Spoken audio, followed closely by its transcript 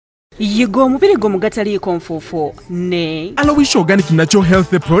yiga omubiri gwo mugataliiko nfuufu ne Alowisha Organic Natural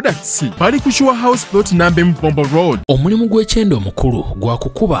Health Products bali ku Shore House Plot Nambe Mpombo Road. Omulimu gw'ekyenda omukulu gwa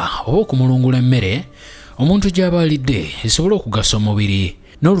kukuba oba okumulungula emmere omuntu gy'abaalidde esobola okugasa omubiri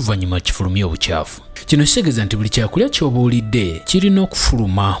n'oluvannyuma kifulumya obukyafu. Kino kitegeeza nti buli kyakulya ky'oba olidde kirina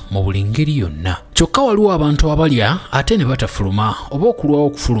okufuluma mu buli ngeri yonna. Kyokka waliwo abantu abalya ate ne batafuluma oba okulwawo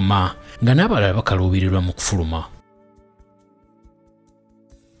okufuluma nga n'abalala bakaluubirirwa mu kufuluma.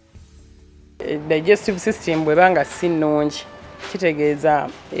 Digestive system bwebanga si nnungi kitegeeza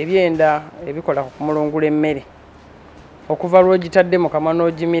ebyenda ebikola ku kumulungula emmere okuva lw'ogitadde mu kamwa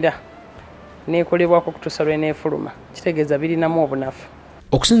n'ogimira n'ekolebwako kutuusa lw'eneefuluma kitegeeza birinamu obunafu.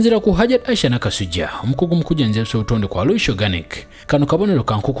 Okusinziira ku Hajat Aisha Nakasujja omukugu mu kujjanjabisa obutonde kwa Alowisha Organic, kano kabonero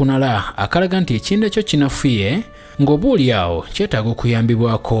ka nkukunala akalaga nti ekyenda kyo kinafuye ng'oboolyawo kyetaaga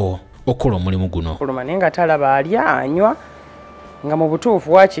okuyambibwako okukola omulimu guno. Fuluma naye nga talaba alya anywa nga mu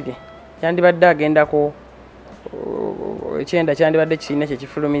butuufu waakiri yandibadde agendako ekyenda kyandibadde kirina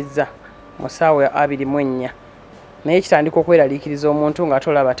kyekifulumizza mu ssaawa 24 naye kitandika okweraliikiriza omuntu nga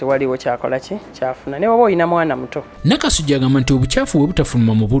tolaba tewaliwo kyakola kyafuna ne bw'oba olina mwana muto. Nakasujja agamba nti obukyafu bwe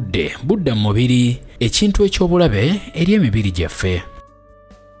butafuluma mu budde budda mu mubiri ekintu eky'obulabe eri emibiri gyaffe.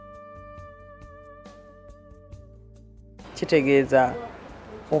 Kitegeeza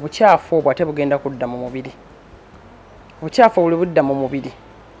obukyafu obwo ate bugenda kudda mu mubiri. Obukyafu buli budda mu mubiri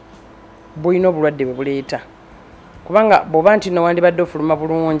bulina obulwadde bwe buleeta kubanga bw'oba nti no wandibadde ofuluma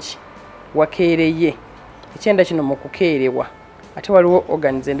bulungi wakeereye ekyenda kino mu kukeerewa ate waliwo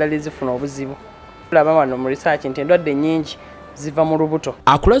organs endala ezifuna obuzibu. Tulaba wano mu research nti endwadde nnyingi ziva mu lubuto.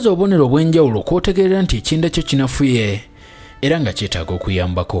 Akulaza obubonero obw'enjawulo kw'otegeerera nti ekyenda kyo kinafuye era nga kyetaaga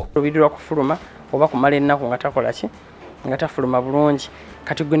okuyambako. Lubiri lwa kufuluma oba kumala ennaku nga takola ki nga tafuluma bulungi.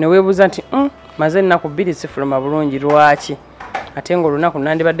 Kati gwe ne weebuuza nti maze ennaku 2 sifuluma bulungi lwaki? Ate ng'olunaku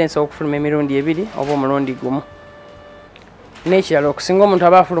nandibadde nsobola okufuluma emirundi 2 oba omulundi gumu. N'ekirala okusinga omuntu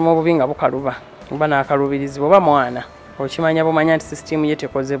aba afuluma obubi nga bukaluba oba n'akaluubirizibwa oba mwana okimanya bumanya nti sisitimu ye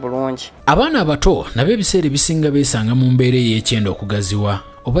tekoze bulungi. Abaana abato nabo ebiseera ebisinga beesanga mu mbeera ey'ekyenda okugaziwa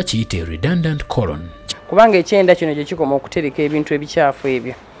oba kiyite redundant colon. Kubanga ekyenda kino gye kikoma okutereka ebintu ebikyafu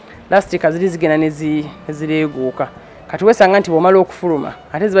ebyo lastika ziri zigenda ne zireeguuka. Kati weesanga nti bw'omala okufuluma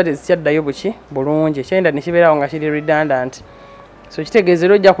ate ziba tezikyaddayo buki bulungi ekyenda ne kibeerawo nga kiri redundant. So kitegeeza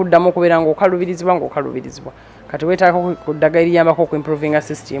era ojja kuddamu okubeera ng'okalubirizibwa. Kati weetaaga kuddaga eriyambako okuimprovinga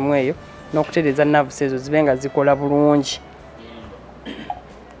system eyo n'okutereeza nerves ezo zibe nga zikola bulungi.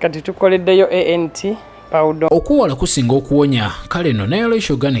 Kati tukoleddeyo A.N.T Powder. Okuwala kusinga okuwonya kale nno naye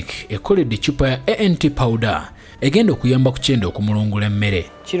Alowisha Organic ekoledde eccupa ya A.N.T Powder egenda okuyamba ku kyenda okumulungula emmere.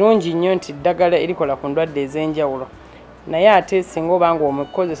 Kirungi nnyo nti ddagala erikola ku ndwadde ez'enjawulo naye ate singa oba nga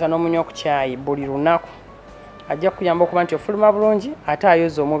omukozesa n'omunywa ku caayi buli lunaku ajja kuyamba okuba nti ofuluma bulungi ate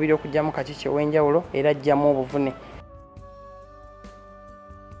ayoza omubiri okugyamu kakiiki ow'enjawulo era ajjamu obuvune.